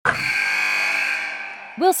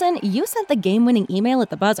Wilson, you sent the game-winning email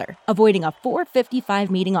at the buzzer, avoiding a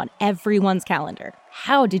 4:55 meeting on everyone's calendar.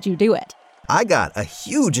 How did you do it? I got a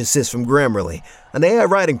huge assist from Grammarly, an AI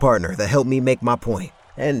writing partner that helped me make my point.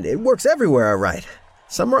 And it works everywhere I write.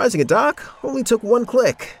 Summarizing a doc only took one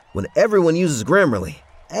click. When everyone uses Grammarly,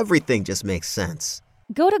 everything just makes sense.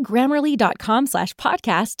 Go to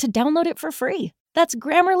Grammarly.com/podcast to download it for free. That's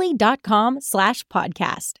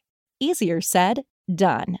Grammarly.com/podcast. Easier said,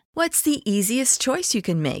 done. What's the easiest choice you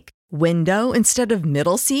can make? Window instead of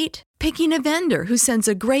middle seat? Picking a vendor who sends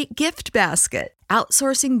a great gift basket?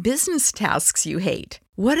 Outsourcing business tasks you hate?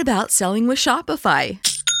 What about selling with Shopify?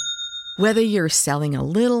 Whether you're selling a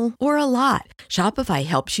little or a lot, Shopify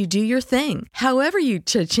helps you do your thing, however you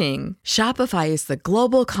cha-ching. Shopify is the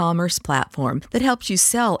global commerce platform that helps you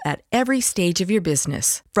sell at every stage of your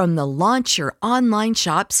business. From the launch your online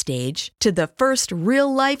shop stage to the first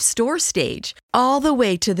real-life store stage, all the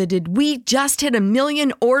way to the did we just hit a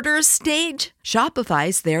million orders stage.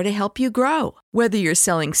 Shopify's there to help you grow. Whether you're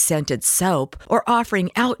selling scented soap or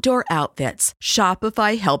offering outdoor outfits,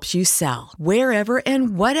 Shopify helps you sell. Wherever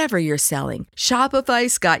and whatever you're selling,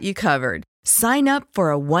 Shopify's got you covered. Sign up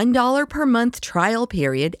for a $1 per month trial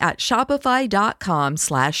period at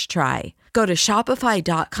shopify.com/try. Go to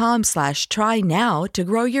shopify.com/try now to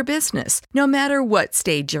grow your business, no matter what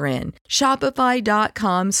stage you're in.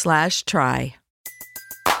 Shopify.com/try.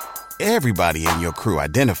 Everybody in your crew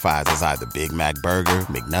identifies as either Big Mac Burger,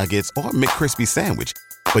 McNuggets, or McCrispy Sandwich.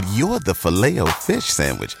 But you're the Filet-O-Fish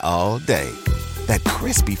Sandwich all day. That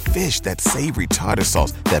crispy fish, that savory tartar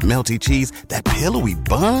sauce, that melty cheese, that pillowy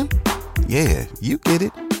bun. Yeah, you get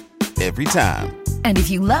it. Every time. And if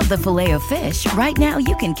you love the Filet-O-Fish, right now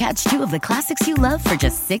you can catch two of the classics you love for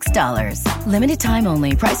just $6. Limited time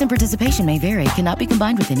only. Price and participation may vary. Cannot be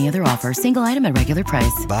combined with any other offer. Single item at regular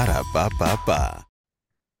price. Ba-da-ba-ba-ba.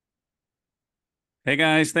 Hey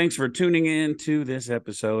guys, thanks for tuning in to this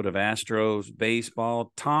episode of Astros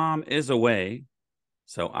Baseball. Tom is away,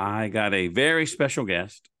 so I got a very special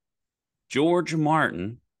guest, George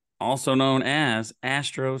Martin, also known as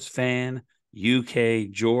Astros Fan UK.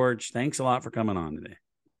 George, thanks a lot for coming on today.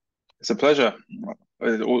 It's a pleasure.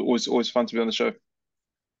 It's always fun to be on the show.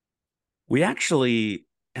 We actually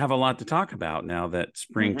have a lot to talk about now that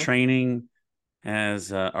spring training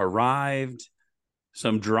has arrived.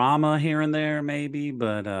 Some drama here and there, maybe,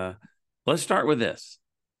 but let's start with this.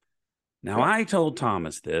 Now, I told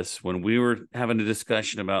Thomas this when we were having a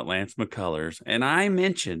discussion about Lance McCullers, and I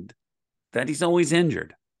mentioned that he's always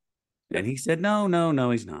injured. And he said, no,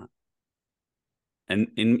 he's not. And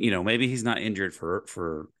maybe he's not injured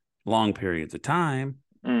for long periods of time,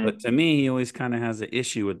 but to me, he always kind of has an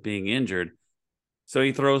issue with being injured. So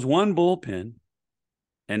he throws one bullpen,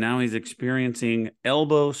 and now he's experiencing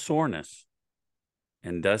elbow soreness.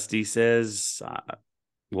 And Dusty says,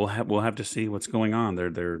 we'll have to see what's going on.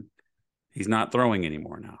 He's not throwing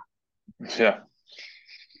anymore now. Yeah,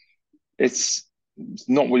 it's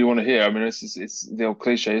not what you want to hear. I mean, it's the old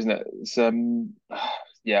cliche, isn't it? It's I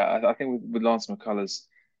think with Lance McCullers,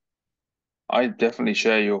 I definitely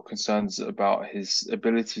share your concerns about his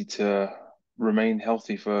ability to remain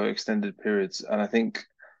healthy for extended periods, and I think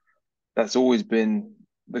that's always been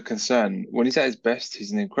the concern. When he's at his best,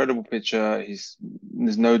 he's an incredible pitcher.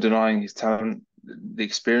 There's no denying his talent, the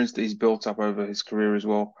experience that he's built up over his career as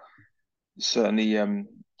well. Certainly an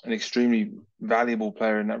extremely valuable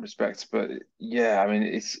player in that respect. But yeah, I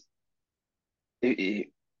mean,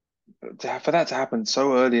 for that to happen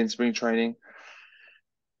so early in spring training,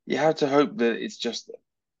 you have to hope that it's just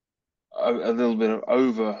a little bit of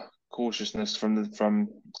over cautiousness from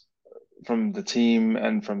the team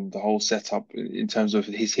and from the whole setup in terms of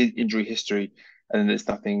his injury history, and it's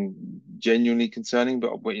nothing genuinely concerning.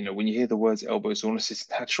 But when you hear the words elbow soreness, it's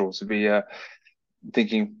natural to be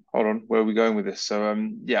thinking, hold on, where are we going with this? So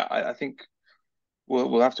I think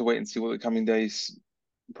we'll have to wait and see what the coming days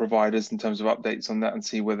provide us in terms of updates on that, and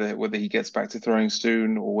see whether he gets back to throwing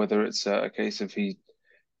soon, or whether it's a case of he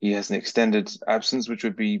has an extended absence, which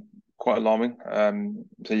would be quite alarming.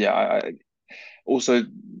 Also,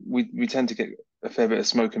 we tend to get a fair bit of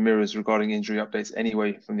smoke and mirrors regarding injury updates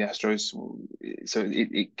anyway from the Astros, so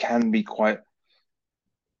it can be quite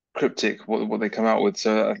cryptic what they come out with.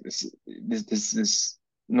 So this is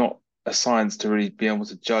not a science to really be able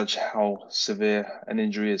to judge how severe an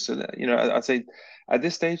injury is. So that, I'd say at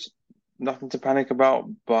this stage, nothing to panic about,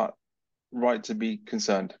 but right to be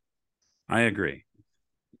concerned. I agree.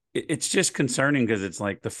 It's just concerning because it's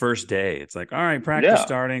like the first day. It's like, all right, practice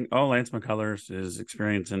starting. Oh, Lance McCullers is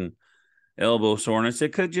experiencing elbow soreness.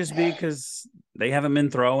 It could just be because they haven't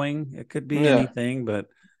been throwing. It could be anything, but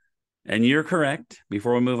And you're correct.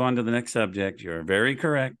 Before we move on to the next subject, you're very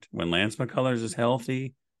correct. When Lance McCullers is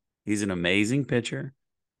healthy, he's an amazing pitcher.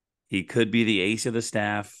 He could be the ace of the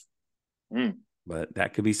staff, but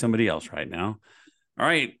that could be somebody else right now. All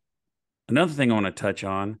right. Another thing I want to touch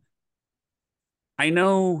on. I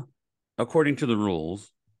know, according to the rules,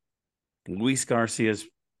 Luis Garcia's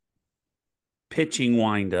pitching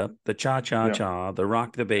windup, the cha-cha-cha, the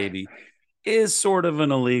rock the baby, is sort of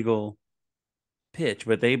an illegal pitch,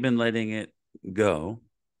 but they've been letting it go.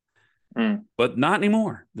 But not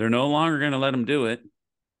anymore. They're no longer going to let him do it.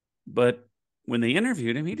 But when they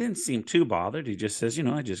interviewed him, he didn't seem too bothered. He just says,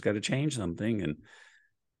 I just got to change something. And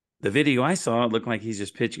the video I saw, it looked like he's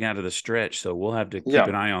just pitching out of the stretch. So we'll have to keep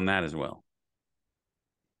an eye on that as well.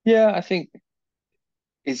 Yeah, I think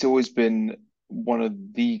it's always been one of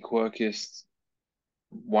the quirkiest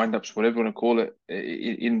windups, whatever you want to call it,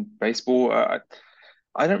 in baseball. I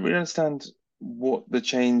don't really understand how the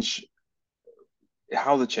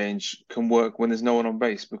change can work when there's no one on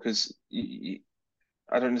base, because I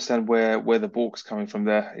don't understand where the balk's coming from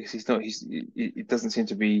there. It doesn't seem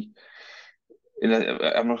to be.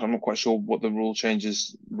 I'm not quite sure what the rule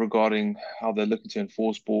changes regarding how they're looking to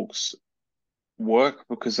enforce balks work,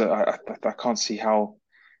 because I can't see how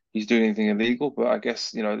he's doing anything illegal. But I guess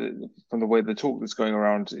from the way the talk that's going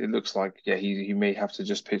around, it looks like he may have to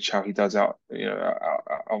just pitch how he does out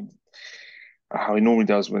how he normally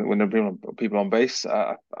does when there are people on base.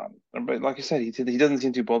 But like I said, he doesn't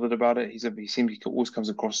seem too bothered about it. He always comes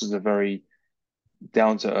across as a very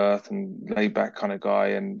down to earth and laid back kind of guy,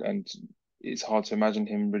 and it's hard to imagine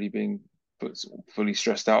him really being fully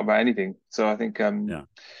stressed out about anything. So I think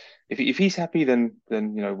if he's happy, then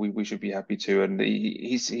we should be happy too. And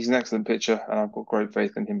he's an excellent pitcher, and I've got great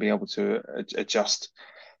faith in him being able to adjust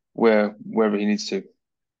wherever he needs to.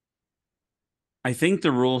 I think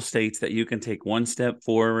the rule states that you can take one step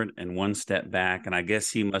forward and one step back, and I guess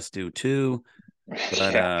he must do two.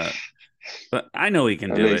 But but I know he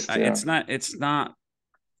can do it. It's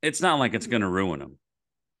not like it's going to ruin him.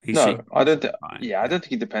 I don't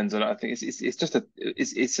think it depends on it. I think it's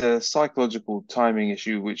just a psychological timing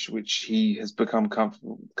issue which he has become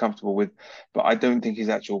comfortable with. But I don't think his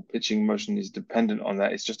actual pitching motion is dependent on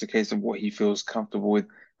that. It's just a case of what he feels comfortable with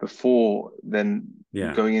before then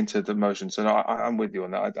going into the motion. So no, I'm with you on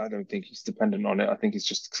that. I don't think he's dependent on it. I think it's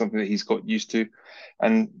just something that he's got used to,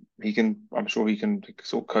 and I'm sure he can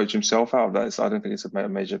sort of coach himself out of that. So I don't think it's a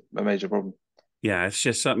major problem. Yeah, it's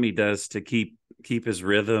just something he does to keep his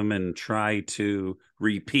rhythm and try to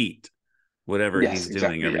repeat whatever he's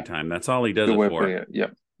doing every time. That's all he does it for. Yeah.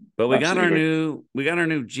 But we got our new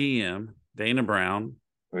GM, Dana Brown.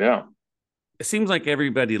 Yeah. It seems like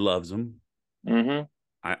everybody loves him. Mm-hmm.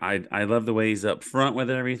 I love the way he's up front with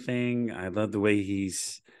everything. I love the way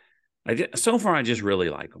so far I just really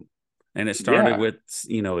like him. And it started with,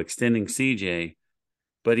 extending CJ.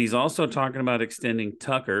 But he's also talking about extending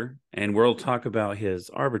Tucker, and we'll talk about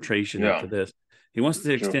his arbitration after this. He wants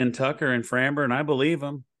to extend Tucker and Framber, and I believe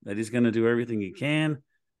him that he's going to do everything he can.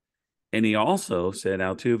 And he also said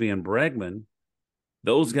Altuve and Bregman,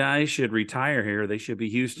 those guys should retire here. They should be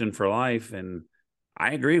Houston for life, and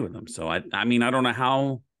I agree with him. So, I mean, I don't know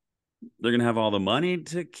how they're going to have all the money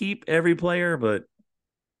to keep every player, but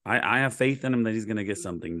I have faith in him that he's going to get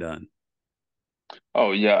something done.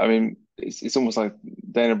 Oh, yeah. I mean, it's almost like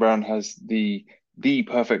Dana Brown has the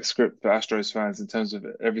perfect script for Astros fans in terms of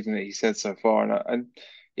everything that he said so far, and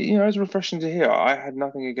it's refreshing to hear. I had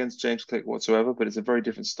nothing against James Click whatsoever, but it's a very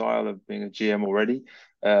different style of being a GM already.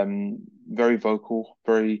 Very vocal,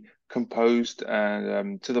 very composed,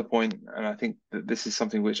 and to the point. And I think that this is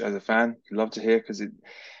something which, as a fan, you love to hear, because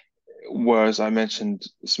whereas I mentioned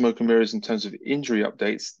smoke and mirrors in terms of injury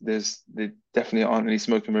updates, there definitely aren't any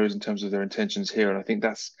smoke and mirrors in terms of their intentions here, and I think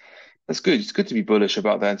that's good. It's good to be bullish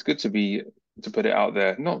about that. It's good to put it out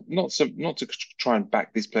there, not to try and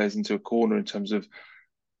back these players into a corner in terms of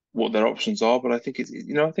what their options are, but I think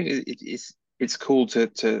it's cool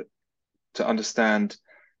to understand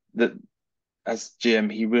that as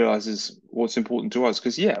GM he realizes what's important to us,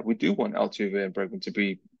 because we do want Altuve and Bregman to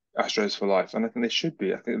be Astros for life, and I think they should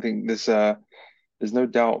be. I think there's no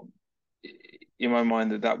doubt in my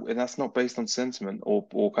mind and that's not based on sentiment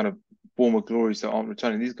or kind of former glories that aren't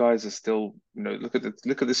returning. These guys are still, look at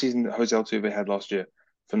the season that Jose Altuve had last year.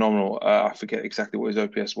 Phenomenal. I forget exactly what his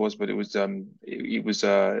OPS was, but it was one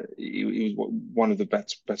of the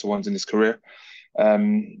better ones in his career.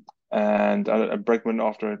 And Bregman,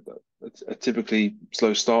 after a typically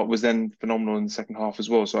slow start, was then phenomenal in the second half as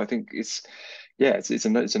well. So I think it's a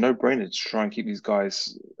no-brainer to try and keep these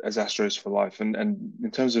guys as Astros for life. And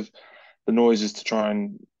in terms of the noises to try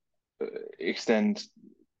and extend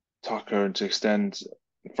Tucker and to extend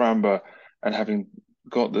Framba, and having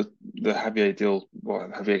got the Javier deal, well,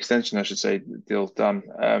 Javier extension, I should say, deal done.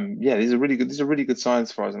 Yeah, these are really good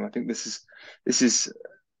signs for us, and I think this is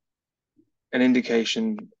an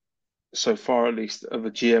indication so far, at least, of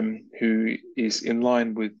a GM who is in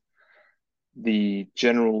line with the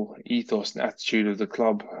general ethos and attitude of the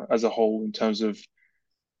club as a whole in terms of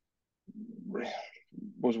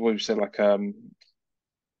what you said, like kind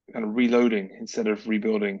of reloading instead of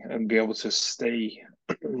rebuilding, and be able to stay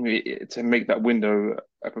to make that window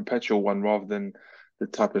a perpetual one rather than the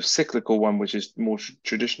type of cyclical one, which is more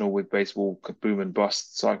traditional with baseball, boom and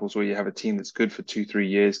bust cycles, where you have a team that's good for 2-3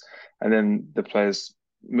 years and then the players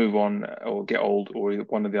move on or get old or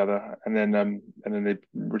one or the other, and then they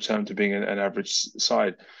return to being an average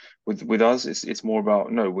side. With us, it's more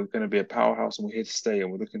about, no, we're going to be a powerhouse and we're here to stay,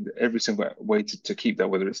 and we're looking at every single way to keep that,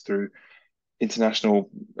 whether it's through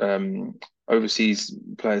international overseas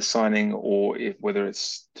players signing, or whether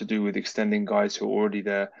it's to do with extending guys who are already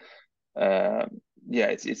there.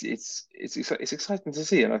 Yeah, it's exciting to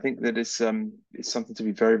see, and I think that it's something to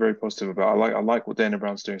be very, very positive about. I like what Dana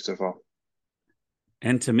Brown's doing so far.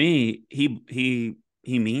 And to me, he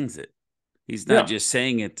means it. He's not just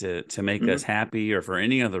saying it to make us happy or for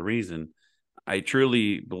any other reason. I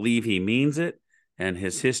truly believe he means it, and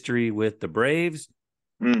his history with the Braves.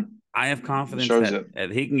 I have confidence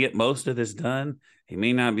that he can get most of this done. He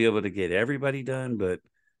may not be able to get everybody done, but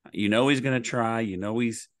he's going to try.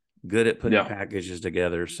 He's good at putting packages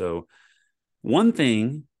together. So one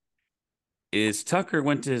thing is Tucker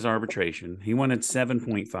went to his arbitration. He wanted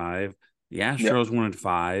 7.5. The Astros wanted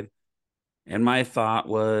 5. And my thought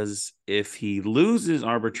was, if he loses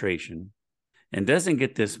arbitration and doesn't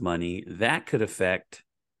get this money, that could affect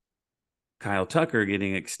Kyle Tucker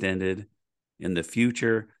getting extended in the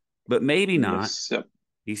future, but maybe not. Yep.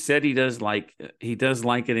 He said he does like it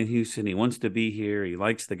in Houston. He wants to be here. He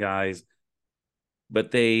likes the guys,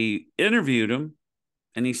 but they interviewed him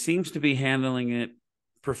and he seems to be handling it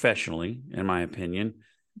professionally, in my opinion.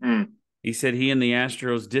 He said he and the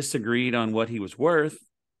Astros disagreed on what he was worth,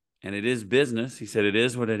 and it is business. He said it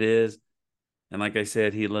is what it is. And like I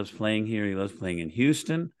said, he loves playing here. He loves playing in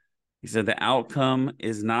Houston. He said the outcome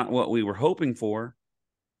is not what we were hoping for.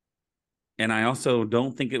 And I also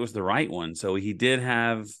don't think it was the right one. So he did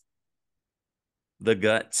have the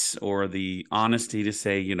guts or the honesty to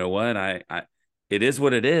say, you know what, it is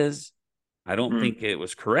what it is. I don't think it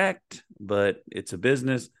was correct, but it's a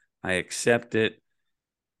business. I accept it.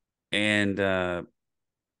 And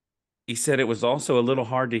he said it was also a little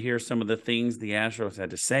hard to hear some of the things the Astros had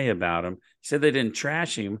to say about him. He said they didn't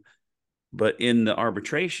trash him, but in the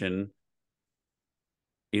arbitration,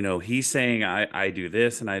 he's saying, I do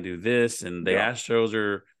this and I do this. And the Astros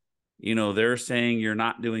are, they're saying you're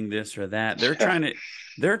not doing this or that. They're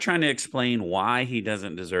trying to explain why he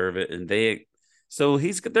doesn't deserve it. And they're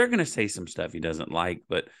going to say some stuff he doesn't like.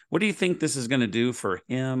 But what do you think this is going to do for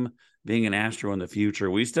him being an Astro in the future?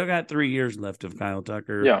 We still got 3 years left of Kyle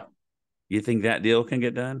Tucker. Yeah. You think that deal can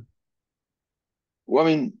get done? Well, I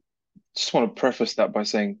mean, just want to preface that by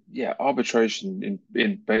saying, arbitration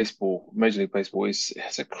in baseball, Major League Baseball,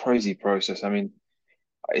 it's a crazy process. I mean,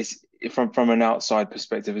 it's from an outside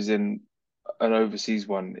perspective, as in an overseas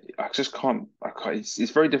one, I can't.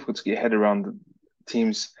 It's very difficult to get your head around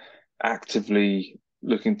teams actively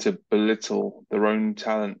looking to belittle their own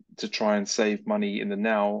talent to try and save money in the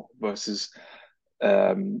now versus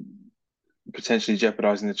potentially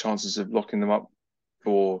jeopardizing the chances of locking them up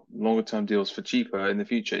for longer term deals for cheaper in the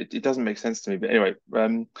future. It doesn't make sense to me. But anyway,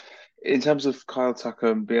 in terms of Kyle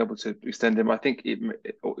Tucker and be able to extend him, I think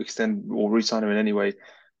extend or re-sign him in any way,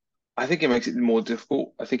 I think it makes it more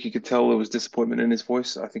difficult. I think you could tell there was disappointment in his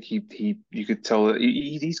voice. I think you could tell that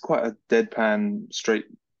he's quite a deadpan,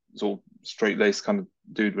 straight-laced kind of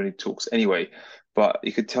dude when he talks anyway. But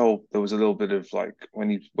you could tell there was a little bit of like when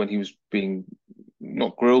he was being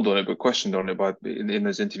not grilled on it, but questioned on it in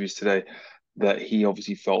those interviews today, that he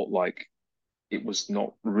obviously felt like it was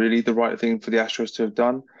not really the right thing for the Astros to have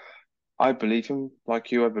done. I believe him,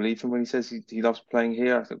 like you. I believe him when he says he loves playing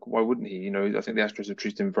here. I think, why wouldn't he? I think the Astros have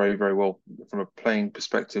treated him very, very well from a playing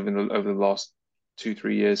perspective over the last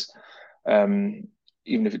 2-3 years.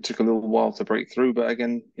 Even if it took a little while to break through, but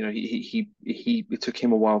again, it took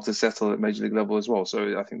him a while to settle at major league level as well.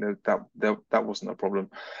 So I think that wasn't a problem.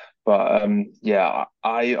 But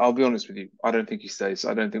I'll be honest with you. I don't think he stays.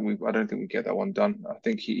 I don't think we get that one done. I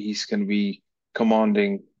think he's going to be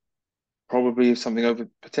commanding probably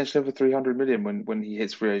potentially over 300 million when he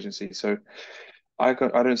hits free agency. So I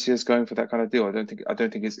don't see us going for that kind of deal. I don't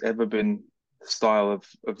think it's ever been the style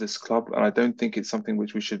of this club, and I don't think it's something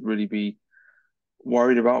which we should really be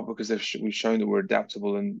worried about because we've shown that we're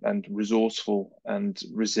adaptable and resourceful and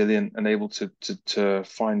resilient and able to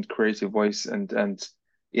find creative ways and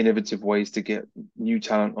innovative ways to get new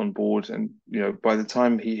talent on board. And by the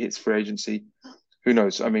time he hits free agency, who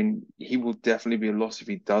knows? I mean, he will definitely be a loss if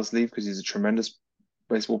he does leave because he's a tremendous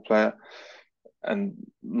baseball player. And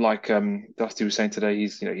like Dusty was saying today,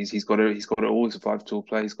 he's got it all. He's a five-tool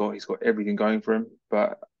player. He's got everything going for him.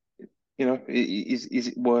 But is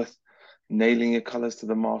it worth nailing your colors to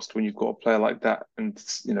the mast when you've got a player like that and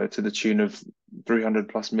to the tune of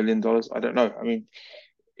 $300+ million? I don't know. I mean,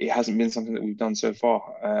 it hasn't been something that we've done so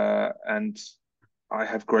far, and I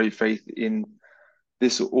have great faith in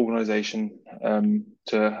this organization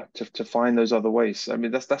to find those other ways. I mean,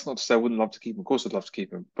 that's not to say I wouldn't love to keep him. Of course, I'd love to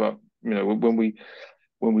keep him, but when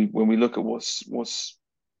we look at what's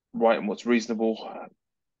right and what's reasonable,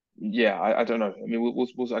 yeah, I don't know. I mean,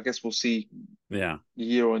 I guess we'll see. Yeah.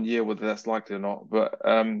 Year on year whether that's likely or not. But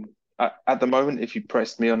at the moment, if you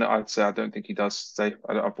pressed me on it, I'd say I don't think he does stay.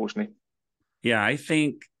 Unfortunately. Yeah, I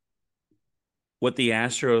think what the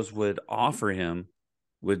Astros would offer him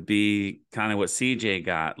would be kind of what CJ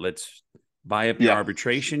got. Let's buy up your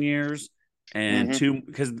arbitration years and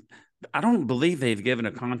because I don't believe they've given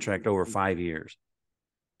a contract over 5 years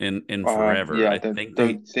in forever. Yeah, I don't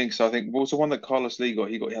think so. I think what was the one that Carlos Lee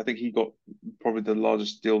got? I think he got probably the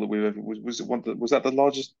largest deal that we've ever was that the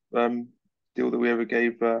largest deal that we ever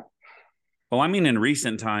gave? Well, I mean, in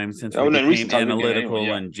recent times, since we became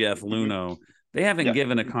analytical and Jeff Luhnow, they haven't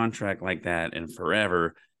given a contract like that in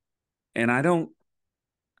forever. And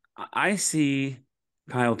I see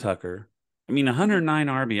Kyle Tucker, 109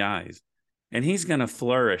 RBIs, and he's going to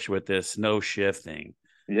flourish with this no shift thing.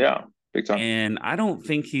 Yeah, big time. And I don't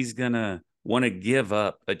think he's going to want to give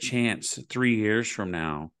up a chance 3 years from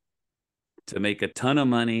now to make a ton of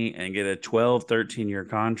money and get a 12, 13-year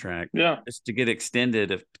contract just to get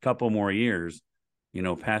extended a couple more years,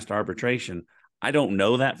 past arbitration. I don't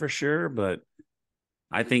know that for sure, but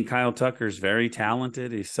I think Kyle Tucker's very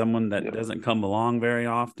talented. He's someone that doesn't come along very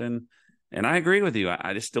often. And I agree with you.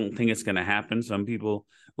 I just don't think it's going to happen. Some people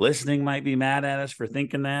listening might be mad at us for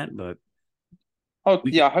thinking that, but I hope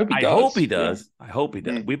he does. I hope he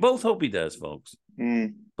does. We both hope he does, folks.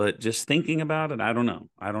 But just thinking about it, I don't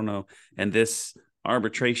know. And this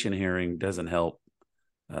arbitration hearing doesn't help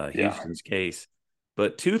Houston's case.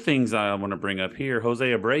 But two things I want to bring up here. Jose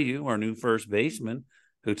Abreu, our new first baseman,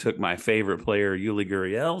 who took my favorite player, Yuli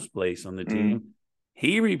Gurriel's place on the team.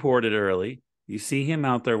 He reported early. You see him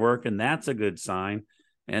out there working. That's a good sign.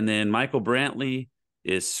 And then Michael Brantley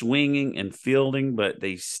is swinging and fielding, but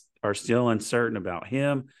they are still uncertain about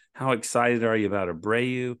him. How excited are you about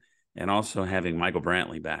Abreu and also having Michael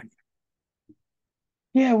Brantley back?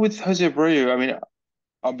 Yeah, with Jose Abreu,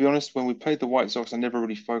 I'll be honest, when we played the White Sox, I never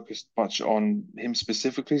really focused much on him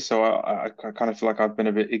specifically. So I kind of feel like I've been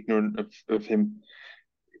a bit ignorant of him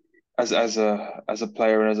as a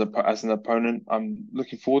player and as an opponent. I'm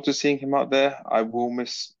looking forward to seeing him out there. I will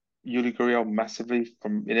miss Yuli Gurriel massively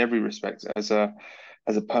in every respect as a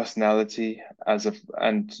personality, as a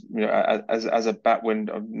bat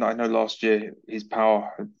wind. I know last year his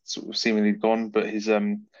power had sort of seemingly gone, but his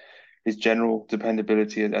general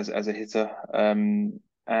dependability as a hitter,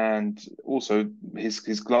 and also his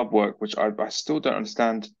glove work, which I still don't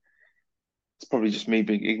understand. It's probably just me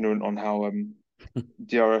being ignorant on how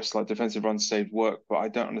DRS, like defensive runs saved, work, but I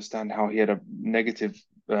don't understand how he had a negative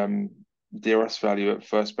DRS value at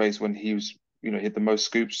first base when he was, he had the most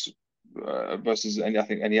scoops versus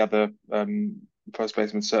any other first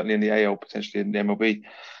baseman, certainly in the AL, potentially in the MLB.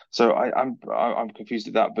 So I'm confused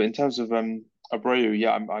at that. But in terms of Abreu,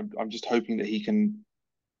 yeah, I'm just hoping that he can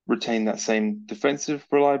retain that same defensive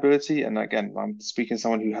reliability. And again, I'm speaking to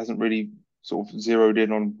someone who hasn't really sort of zeroed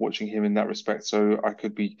in on watching him in that respect. So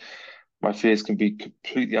my fears can be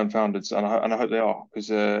completely unfounded, and I hope they are,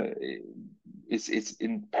 because it's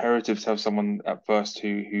imperative to have someone at first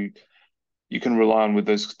who you can rely on with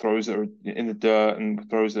those throws that are in the dirt and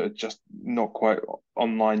throws that are just not quite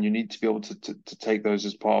online. You need to be able to take those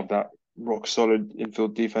as part of that rock solid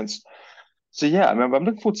infield defense. So yeah, I'm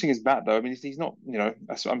looking forward to seeing his bat though. He's not,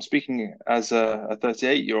 I'm speaking as a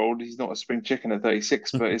 38-year-old. He's not a spring chicken at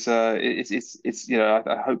 36, but it's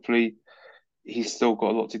hopefully he's still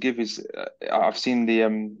got a lot to give. I've seen the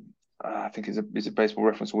I think it's a Baseball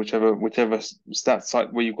Reference or whichever stats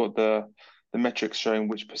site where you've got the metrics showing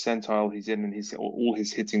which percentile he's in, and all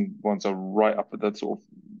his hitting ones are right up at the sort of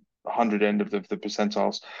 100 end of the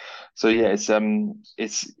percentiles. So yeah,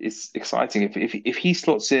 it's exciting if he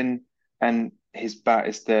slots in and his bat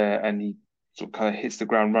is there and he sort of kind of hits the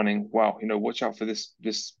ground running. Wow, watch out for this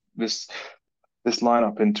this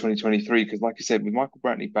lineup in 2023 because, like you said, with Michael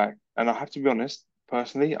Brantley back, and I have to be honest,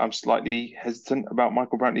 personally, I'm slightly hesitant about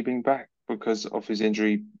Michael Brantley being back because of his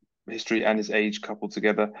injury history and his age coupled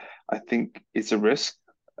together. I think it's a risk.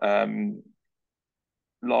 Um,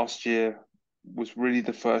 Last year was really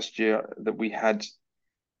the first year that we had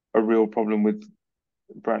a real problem with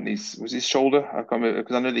Brantley's, was his shoulder? I can't remember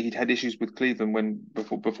because I know that he'd had issues with Cleveland when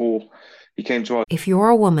before he came to us. If you're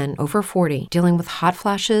a woman over 40 dealing with hot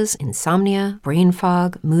flashes, insomnia, brain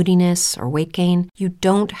fog, moodiness, or weight gain, you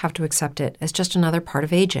don't have to accept it as just another part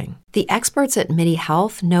of aging. The experts at MIDI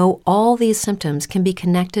Health know all these symptoms can be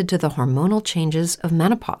connected to the hormonal changes of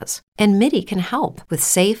menopause. And MIDI can help with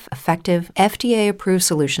safe, effective, FDA-approved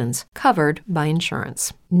solutions covered by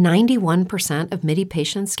insurance. 91% of MIDI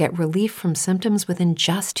patients get relief from symptoms within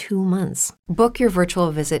just 2 months. Book your virtual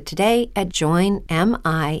visit today at joinmidi.com.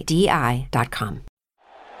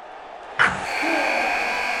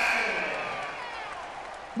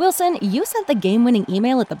 Wilson, you sent the game-winning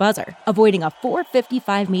email at the buzzer, avoiding a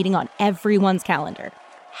 4:55 meeting on everyone's calendar.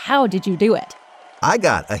 How did you do it? I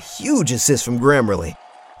got a huge assist from Grammarly,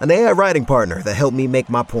 an AI writing partner that helped me make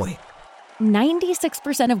my point.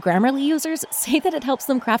 96% of Grammarly users say that it helps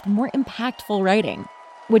them craft more impactful writing.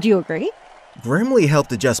 Would you agree? Grammarly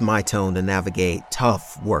helped adjust my tone to navigate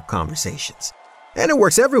tough work conversations. And it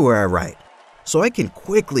works everywhere I write, so I can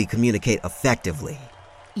quickly communicate effectively.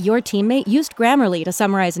 Your teammate used Grammarly to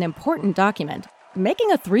summarize an important document,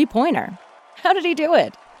 making a 3-pointer. How did he do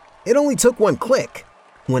it? It only took one click.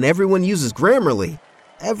 When everyone uses Grammarly,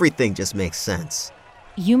 everything just makes sense.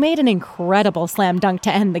 You made an incredible slam dunk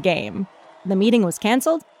to end the game. The meeting was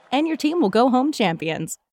canceled, and your team will go home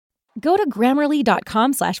champions. Go to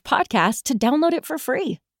Grammarly.com/podcast to download it for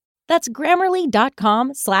free. That's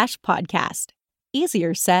Grammarly.com/podcast.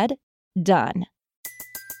 Easier said, done.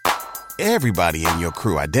 Everybody in your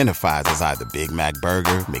crew identifies as either Big Mac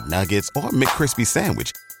Burger, McNuggets, or McCrispy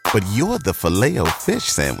Sandwich. But you're the Filet-O-Fish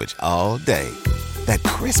Sandwich all day. That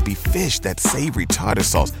crispy fish, that savory tartar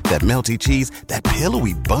sauce, that melty cheese, that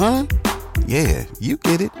pillowy bun. Yeah, you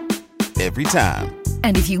get it. Every time.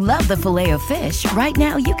 And if you love the Filet-O-Fish, right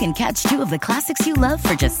now you can catch 2 of the classics you love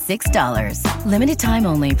for just $6. Limited time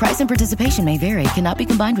only. Price and participation may vary. Cannot be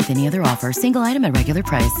combined with any other offer. Single item at regular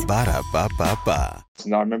price. Ba-da-ba-ba-ba.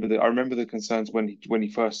 And I remember the concerns when he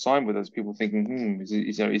first signed with us. People thinking,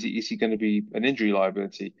 is he going to be an injury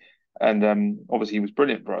liability? And obviously he was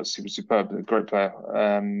brilliant for us. He was superb, a great player.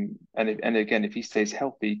 And again, if he stays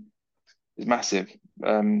healthy, it's massive.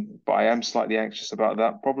 But I am slightly anxious about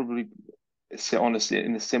that. Probably, honestly,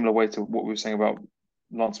 in a similar way to what we were saying about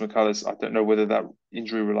Lance McCullers. I don't know whether that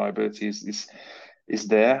injury reliability is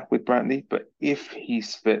there with Brantley. But if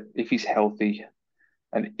he's fit, if he's healthy,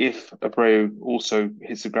 and if Abreu also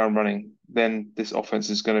hits the ground running, then this offense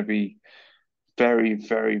is going to be very,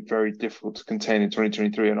 very, very difficult to contain in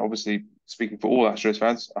 2023. And obviously, speaking for all Astros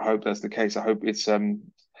fans, I hope that's the case. I hope it's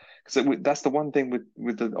because that's the one thing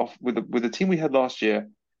with the team we had last year.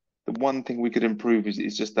 The one thing we could improve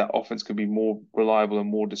is just that offense could be more reliable and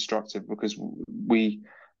more destructive because we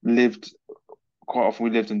lived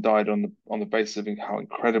and died on the basis of how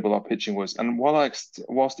incredible our pitching was. And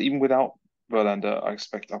whilst even without Verlander, I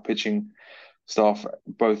expect our pitching staff,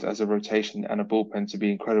 both as a rotation and a bullpen, to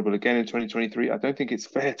be incredible again in 2023. I don't think it's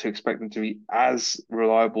fair to expect them to be as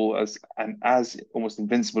reliable and as almost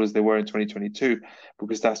invincible as they were in 2022,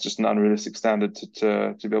 because that's just an unrealistic standard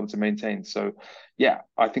to be able to maintain. So, yeah,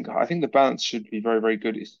 I think the balance should be very, very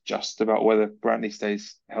good. It's just about whether Brantley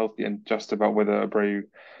stays healthy and just about whether Abreu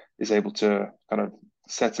is able to kind of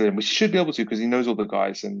settle in, which he should be able to because he knows all the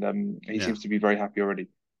guys and he seems to be very happy already.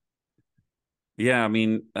 Yeah, I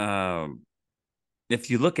mean, if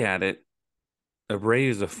you look at it, Abreu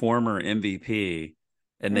is a former MVP,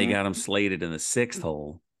 and they got him slated in the 6th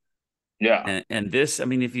hole. Yeah, and this, I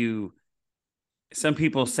mean, some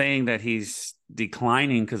people saying that he's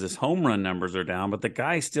declining because his home run numbers are down, but the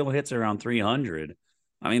guy still hits around 300.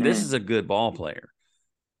 I mean, this is a good ball player.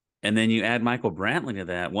 And then you add Michael Brantley to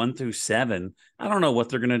that, 1 through 7. I don't know what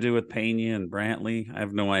they're going to do with Pena and Brantley. I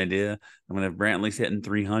have no idea. I mean, if Brantley's hitting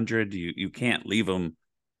 300, you can't leave him.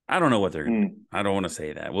 I don't know what they're going to do. I don't want to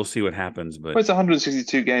say that. We'll see what happens. But it's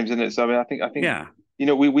 162 games, isn't it? So I mean, I think yeah. You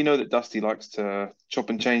know, we know that Dusty likes to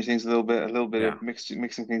chop and change things a little bit of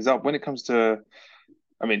mixing things up. When it comes to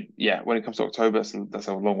October, that's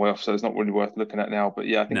a long way off, so it's not really worth looking at now. But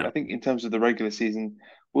yeah, I think in terms of the regular season,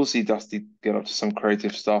 we'll see Dusty get up to some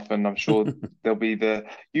creative stuff, and I'm sure there'll be the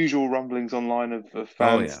usual rumblings online of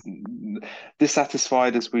fans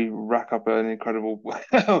dissatisfied as we rack up an incredible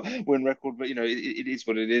win record. But you know, it is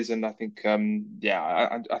what it is, and I think I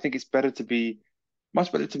think it's better to be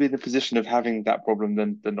much better to be in the position of having that problem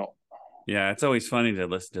than not. Yeah, it's always funny to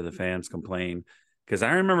listen to the fans complain because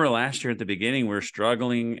I remember last year at the beginning we were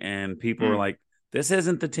struggling and people were like, "This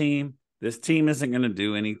isn't the team. This team isn't going to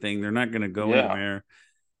do anything. They're not going to go anywhere."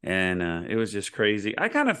 And it was just crazy. I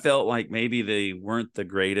kind of felt like maybe they weren't the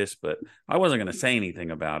greatest, but I wasn't going to say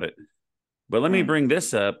anything about it. But let me bring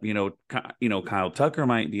this up. Kyle Tucker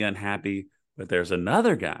might be unhappy, but there's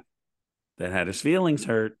another guy that had his feelings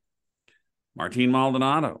hurt. Martin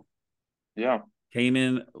Maldonado. Yeah. Came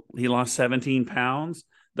in, he lost 17 pounds.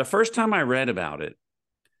 The first time I read about it,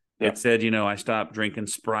 it said, I stopped drinking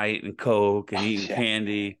Sprite and Coke and eating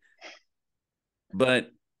candy.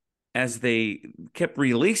 But as they kept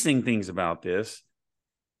releasing things about this,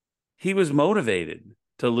 he was motivated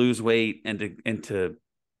to lose weight and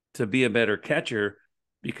to be a better catcher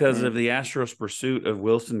because of the Astros' pursuit of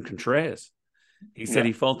Wilson Contreras. He said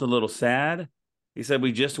he felt a little sad. He said,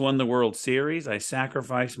 we just won the World Series. I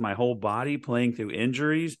sacrificed my whole body playing through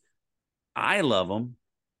injuries. I love him.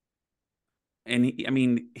 And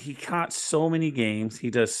he caught so many games. He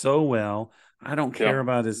does so well. I don't care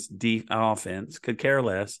about his deep offense. Could care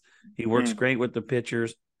less. He works great with the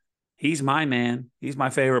pitchers. He's my man. He's my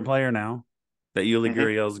favorite player now that Yuli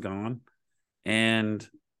Gurriel's gone. And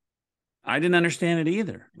I didn't understand it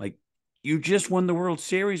either. Like, you just won the World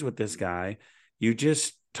Series with this guy. You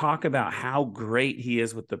just talk about how great he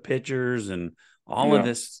is with the pitchers and all of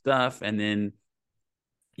this stuff. And then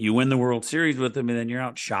you win the World Series with him and then you're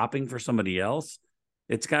out shopping for somebody else.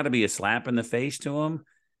 It's got to be a slap in the face to him.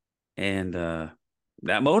 And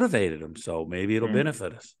that motivated him. So maybe it'll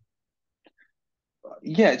benefit us.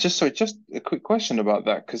 Yeah, just a quick question about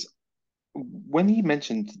that. Because when he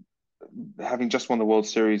mentioned having just won the World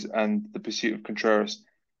Series and the pursuit of Contreras,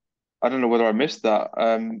 I don't know whether I missed that.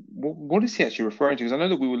 What is he actually referring to? Because I know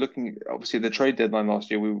that we were looking, obviously, at the trade deadline last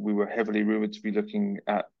year, we were heavily rumored to be looking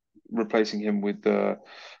at replacing him with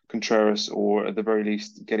Contreras, or at the very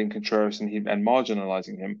least, getting Contreras and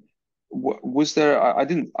marginalizing him. Was there? I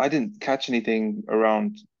didn't catch anything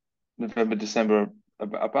around November, December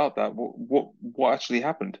about that. What actually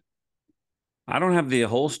happened? I don't have the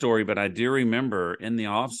whole story, but I do remember in the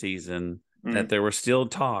offseason that there were still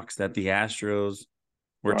talks that the Astros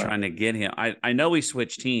were trying to get him. I know he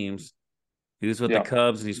switched teams. He was with the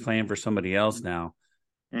Cubs and he's playing for somebody else now.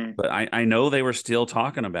 But I know they were still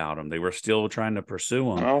talking about him. They were still trying to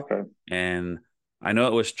pursue him. Oh, okay. And I know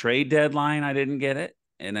it was trade deadline. I didn't get it.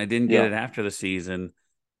 And I didn't get it after the season.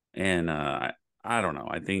 And I don't know.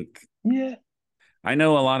 I think I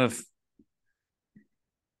know a lot of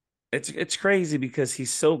it's crazy because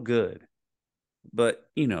he's so good. But,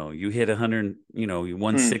 you hit 100,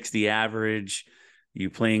 160 average, you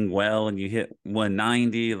playing well and you hit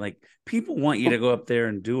 190. Like, people want you to go up there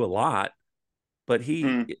and do a lot. But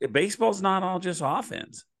baseball's not all just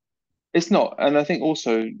offense. It's not. And I think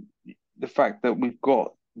also the fact that we've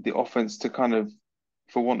got the offense to kind of,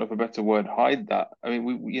 for want of a better word, hide that. I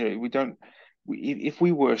mean, if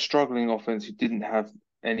we were a struggling offense who didn't have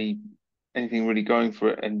anything really going for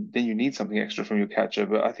it, and then you need something extra from your catcher.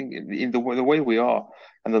 But I think in the way we are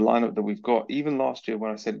and the lineup that we've got, even last year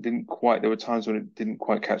when I said it didn't quite, there were times when it didn't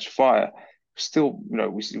quite catch fire. Still,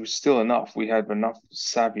 it was still enough. We had enough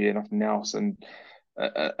savvy, enough nous, and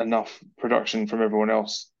enough production from everyone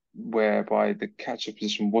else, whereby the catcher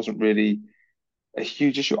position wasn't really a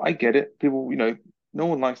huge issue. I get it. People, no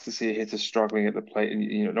one likes to see a hitter struggling at the plate,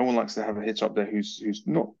 and no one likes to have a hitter up there who's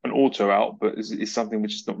not an auto out, but is something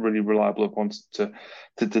which is not really reliable upon to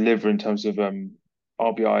deliver in terms of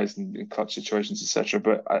RBIs and clutch situations, etc.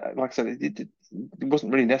 But like I said, it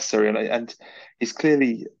wasn't really necessary, and he's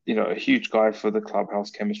clearly a huge guy for the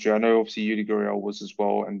clubhouse chemistry. I know obviously Yuli Gurriel was as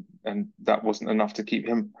well, and that wasn't enough to keep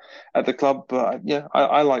him at the club. But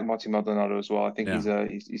I like Martin Maldonado as well. I think he's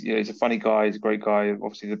a funny guy. He's a great guy.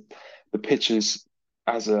 Obviously the pitchers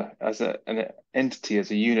as an entity, as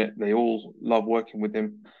a unit, they all love working with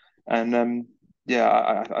him, and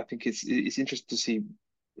I think it's interesting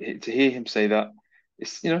to hear him say that.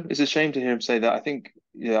 It's a shame to hear him say that. I think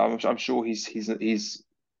I'm sure he's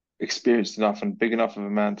experienced enough and big enough of a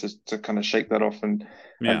man to kind of shake that off and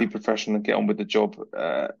be professional and get on with the job.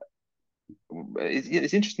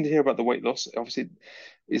 It's interesting to hear about the weight loss. Obviously,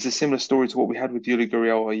 it's a similar story to what we had with Yuli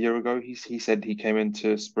Gurriel a year ago. He said he came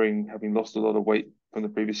into spring having lost a lot of weight from the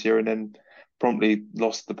previous year and then promptly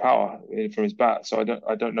lost the power from his bat. So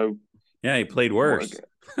I don't know. Yeah, he played worse.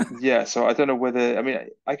 So I don't know whether. I mean,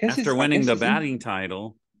 I guess after winning the batting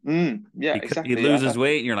title, exactly. He loses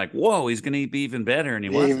weight, and you're like, "Whoa, he's going to be even better," and he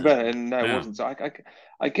wasn't. Even better, and no, it wasn't. So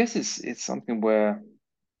I guess it's something where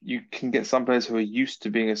you can get some players who are used to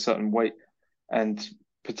being a certain weight and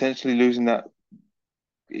potentially losing that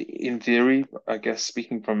in theory, I guess,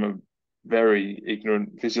 speaking from a very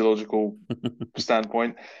ignorant physiological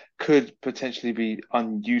standpoint, could potentially be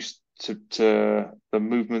unused to the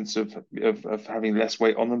movements of having less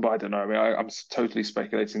weight on them. But I don't know. I mean, I'm totally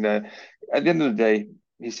speculating there. At the end of the day,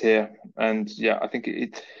 he's here, and yeah, I think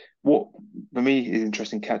what for me is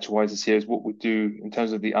interesting catch wise is here is what we do in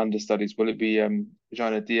terms of the understudies. Will it be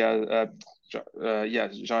Jaina Diaz? Yeah,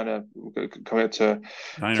 Jaina coming up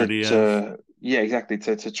Niner Diaz. yeah, exactly,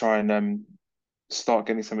 to try and start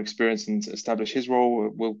getting some experience and establish his role.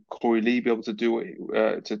 Will Corey Lee be able to do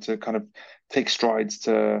it to kind of take strides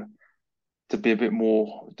to be a bit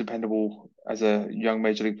more dependable as a young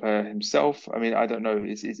major league player himself? I mean, I don't know.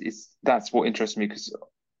 It's that's what interests me, because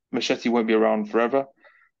Machete won't be around forever,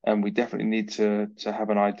 and we definitely need to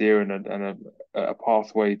have an idea and a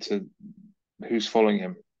pathway to who's following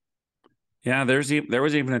him. Yeah, there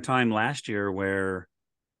was even a time last year where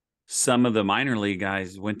some of the minor league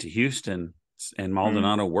guys went to Houston and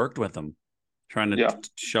Maldonado worked with them, trying to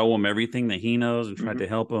show him everything that he knows and tried to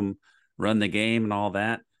help him run the game and all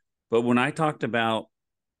that. But when I talked about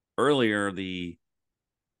earlier, you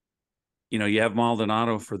have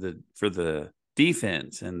Maldonado for the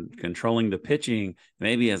defense and controlling the pitching.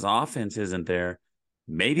 Maybe his offense isn't there.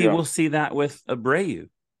 Maybe we'll see that with Abreu.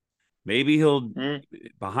 Maybe he'll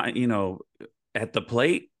behind, at the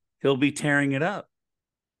plate, he'll be tearing it up,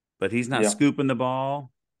 but he's not scooping the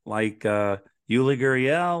ball like Yuli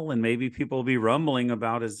Gurriel, and maybe people will be rumbling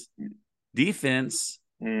about his defense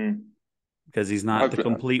because he's not the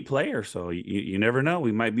complete player. So you never know.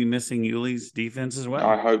 We might be missing Yuli's defense as well.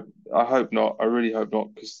 I hope not. I really hope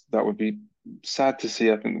not, because that would be sad to see.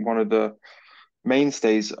 I think one of the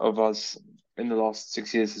mainstays of us in the last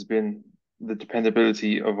 6 years has been the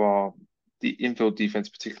dependability of the infield defense,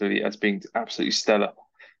 particularly, as being absolutely stellar.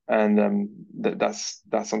 And that's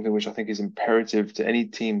something which I think is imperative to any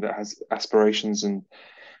team that has aspirations and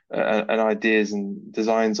ideas and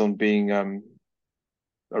designs on being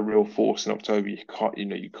a real force in October. You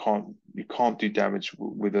can't do damage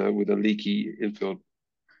with a leaky infield.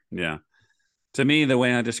 Yeah. To me, the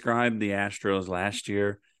way I described the Astros last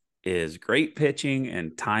year is great pitching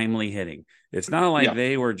and timely hitting. It's not like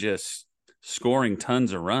they were just scoring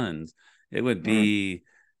tons of runs. It would be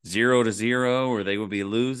 0-0, or they would be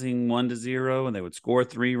losing 1-0, and they would score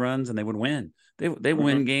 3 runs and they would win. They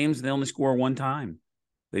win games and they only score one time.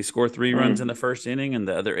 They score 3 runs in the first inning, and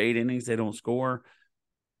the other 8 innings they don't score.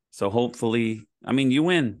 So hopefully, I mean, you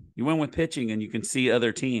win with pitching, and you can see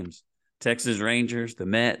other teams, Texas Rangers, the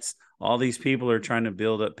Mets, all these people are trying to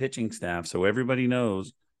build up pitching staff. So everybody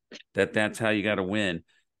knows that that's how you got to win.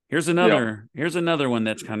 Here's another one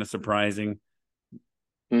that's kind of surprising.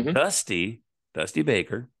 Dusty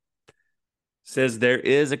Baker says there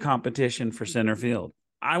is a competition for center field.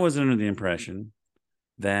 I was under the impression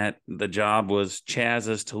that the job was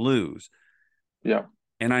Chaz's to lose. Yeah.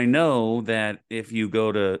 And I know that if you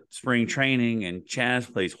go to spring training and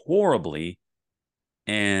Chaz plays horribly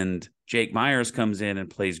and Jake Myers comes in and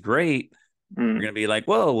plays great, you're going to be like,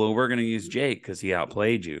 whoa, well, we're going to use Jake because he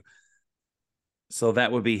outplayed you. So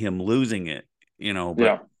that would be him losing it,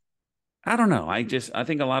 but I don't know. I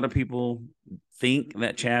think a lot of people think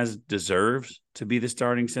that Chaz deserves to be the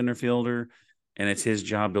starting center fielder, and it's his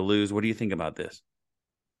job to lose. What do you think about this?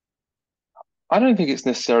 I don't think it's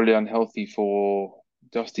necessarily unhealthy for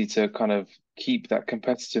Dusty to kind of keep that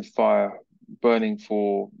competitive fire burning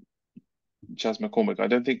for Chas McCormick. I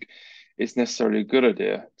don't think it's necessarily a good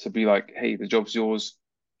idea to be like, hey, the job's yours,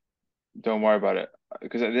 don't worry about it.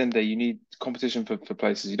 Because at the end of the day, you need competition for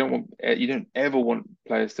places. You don't ever want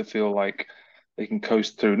players to feel like they can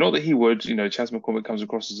coast through. Not that he would. Chas McCormick comes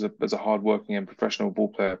across as a hardworking and professional ball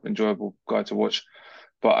player, enjoyable guy to watch.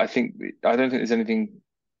 But I don't think there's anything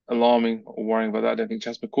alarming or worrying about that. I don't think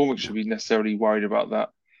Chas McCormick should be necessarily worried about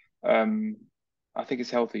that. I think it's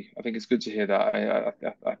healthy. I think it's good to hear that.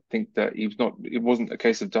 I think that it wasn't a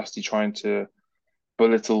case of Dusty trying to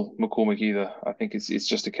belittle McCormick either. I think it's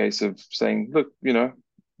just a case of saying, look, you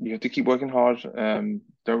have to keep working hard. Don't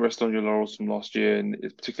rest on your laurels from last year, and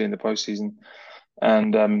particularly in the postseason.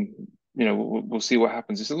 And we'll see what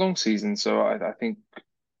happens. It's a long season, so I think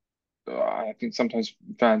sometimes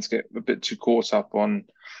fans get a bit too caught up on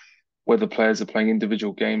whether players are playing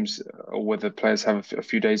individual games or whether players have a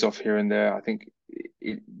few days off here and there. I think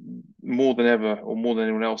more than ever, or more than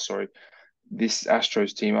anyone else, this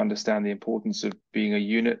Astros team understand the importance of being a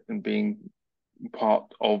unit and being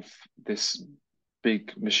part of this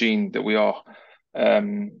big machine that we are.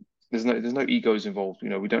 There's no egos involved.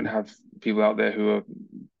 We don't have people out there who are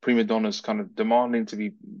prima donnas, kind of demanding to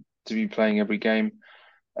be playing every game.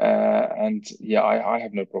 I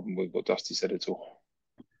have no problem with what Dusty said at all.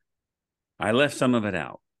 I left some of it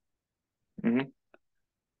out. Mm-hmm.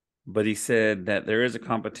 But he said that there is a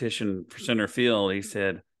competition for center field. He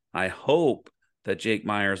said, I hope that Jake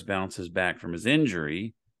Meyers bounces back from his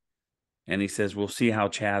injury. And he says, we'll see how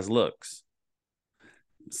Chas looks.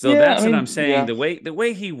 So that's what I'm saying. Yeah. The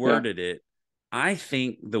way he worded it, I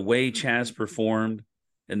think the way Chas performed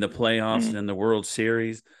in the playoffs and in the World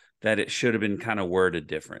Series, that it should have been kind of worded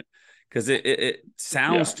different. Because it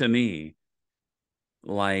sounds to me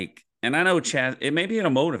like, and I know Chas, maybe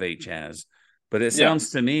it'll motivate Chas, but it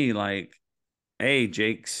sounds to me like, hey,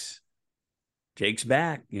 Jake's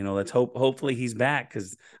back. Let's hopefully he's back,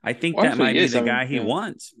 because I think that might be the guy he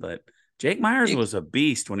wants. But Jake Meyers was a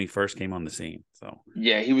beast when he first came on the scene. So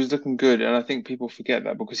yeah, he was looking good, and I think people forget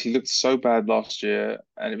that because he looked so bad last year,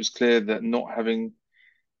 and it was clear that not having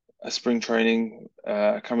a spring training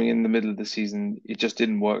coming in the middle of the season, it just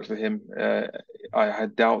didn't work for him. I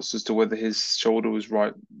had doubts as to whether his shoulder was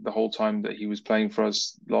right the whole time that he was playing for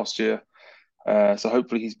us last year. So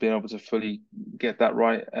hopefully he's been able to fully get that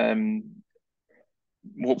right.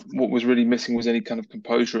 What was really missing was any kind of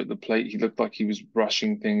composure at the plate. He looked like he was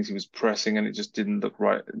rushing things, he was pressing, and it just didn't look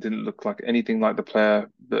right. It didn't look like anything like the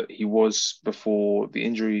player that he was before the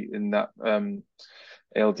injury in that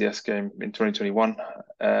ALDS game in 2021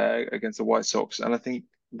 against the White Sox. And I think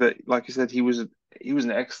that, like you said, he was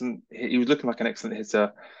looking like an excellent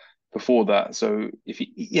hitter before that. So if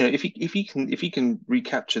he can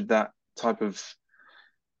recapture that type of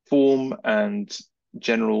form and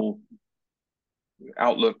general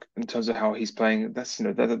outlook in terms of how he's playing, that's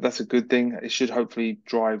a good thing. It should hopefully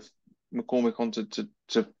drive McCormick on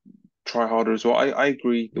to try harder as well. I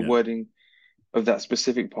agree. The wording of that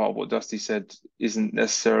specific part of what Dusty said isn't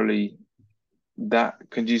necessarily that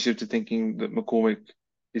conducive to thinking that McCormick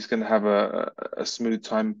is going to have a smooth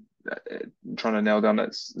time trying to nail down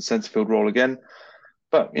that center field role again.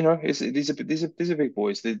 But these are big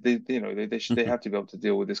boys. They have to be able to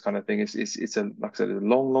deal with this kind of thing. It's like I said, it's a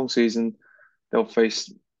long season. They'll face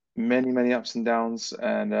many ups and downs,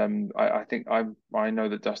 and I think I know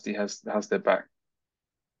that Dusty has their back.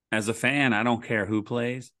 As a fan, I don't care who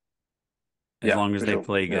plays, as long as they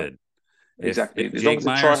play good. Exactly. If Jake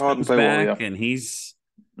Meyers comes back and he's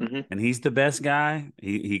the best guy,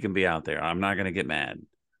 he can be out there. I'm not going to get mad.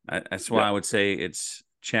 That's why I would say it's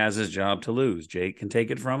Chas's job to lose. Jake can take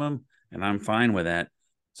it from him, and I'm fine with that.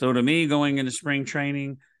 So to me, going into spring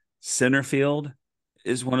training, center field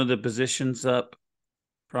is one of the positions up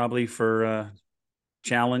probably for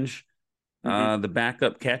challenge. The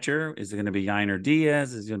backup catcher is going to be Yainer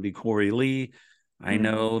Diaz. Is going to be Corey Lee. I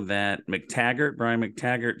know that Brian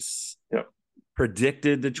McTaggart's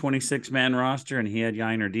predicted the 26-man roster, and he had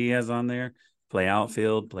Yainer Diaz on there. Play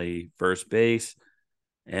outfield, play first base.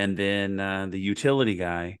 And then the utility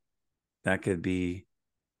guy, that could be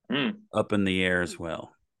up in the air as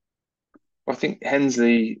well. I think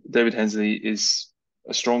David Hensley is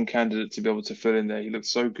a strong candidate to be able to fill in there. He looked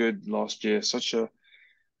so good last year, such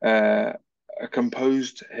a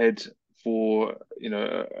composed head for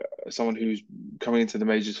someone who's coming into the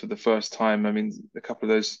majors for the first time. I mean, a couple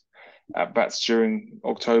of those at bats during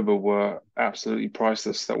October were absolutely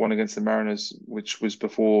priceless. That one against the Mariners, which was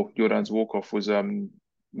before Jordan's walk-off, was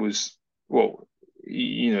well,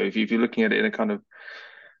 if you're looking at it in a kind of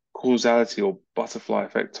causality or butterfly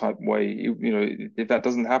effect type way, if that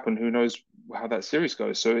doesn't happen, who knows how that series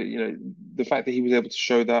goes. So the fact that he was able to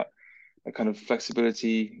show that kind of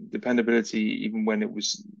flexibility, dependability, even when it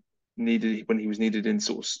was needed, when he was needed in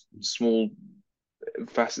sort of small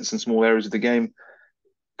facets and small areas of the game,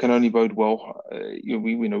 can only bode well.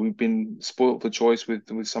 We've been spoilt for choice with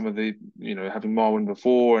some of the having Marwin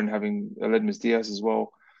before and having Aledmys Diaz as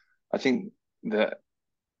well. I think that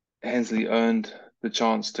Hensley earned the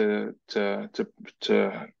chance to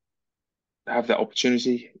have that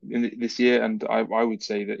opportunity in this year, and I would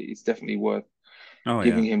say that it's definitely worth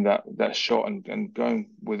giving him that shot and going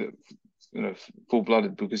with it, full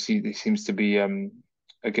blooded, because he seems to be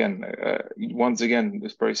once again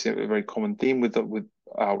this a very common theme with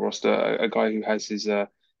our roster, a guy who has his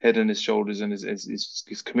head on his shoulders and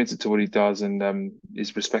is committed to what he does and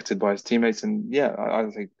is respected by his teammates, and I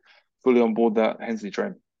think fully on board that Hensley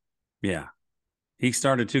train. Yeah. He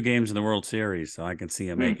started 2 games in the World Series, so I can see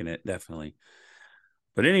him making it, definitely.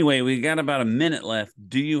 But anyway, we got about a minute left.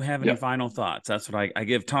 Do you have any final thoughts? That's what I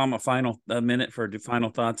give Tom a minute for final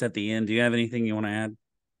thoughts at the end. Do you have anything you want to add?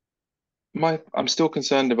 I'm still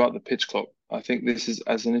concerned about the pitch clock. I think this is,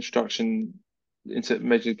 as an introduction into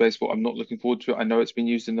Major League Baseball, I'm not looking forward to it. I know it's been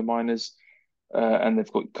used in the minors, and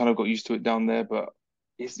they've got used to it down there, but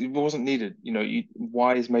it wasn't needed.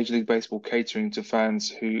 Why is Major League Baseball catering to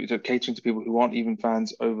people who aren't even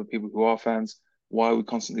fans over people who are fans? Why are we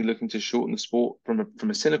constantly looking to shorten the sport from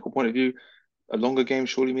a cynical point of view? A longer game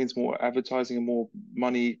surely means more advertising and more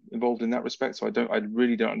money involved in that respect. So I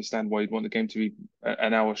really don't understand why you'd want the game to be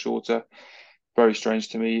an hour shorter. Very strange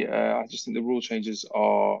to me. I just think the rule changes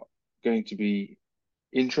are going to be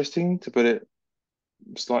interesting, to put it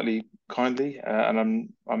slightly kindly, and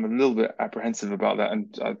I'm a little bit apprehensive about that,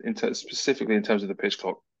 and specifically in terms of the pitch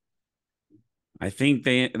clock. I think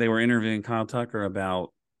they were interviewing Kyle Tucker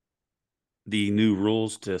about the new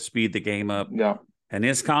rules to speed the game up. Yeah. And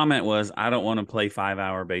his comment was, I don't want to play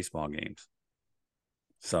 5-hour baseball games.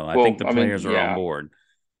 So I think the players are on board.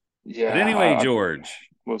 Yeah. But anyway, George.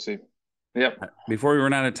 We'll see. Yep. Before we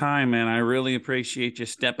run out of time, man, I really appreciate you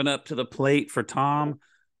stepping up to the plate for Tom.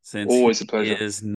 Since always a pleasure. He is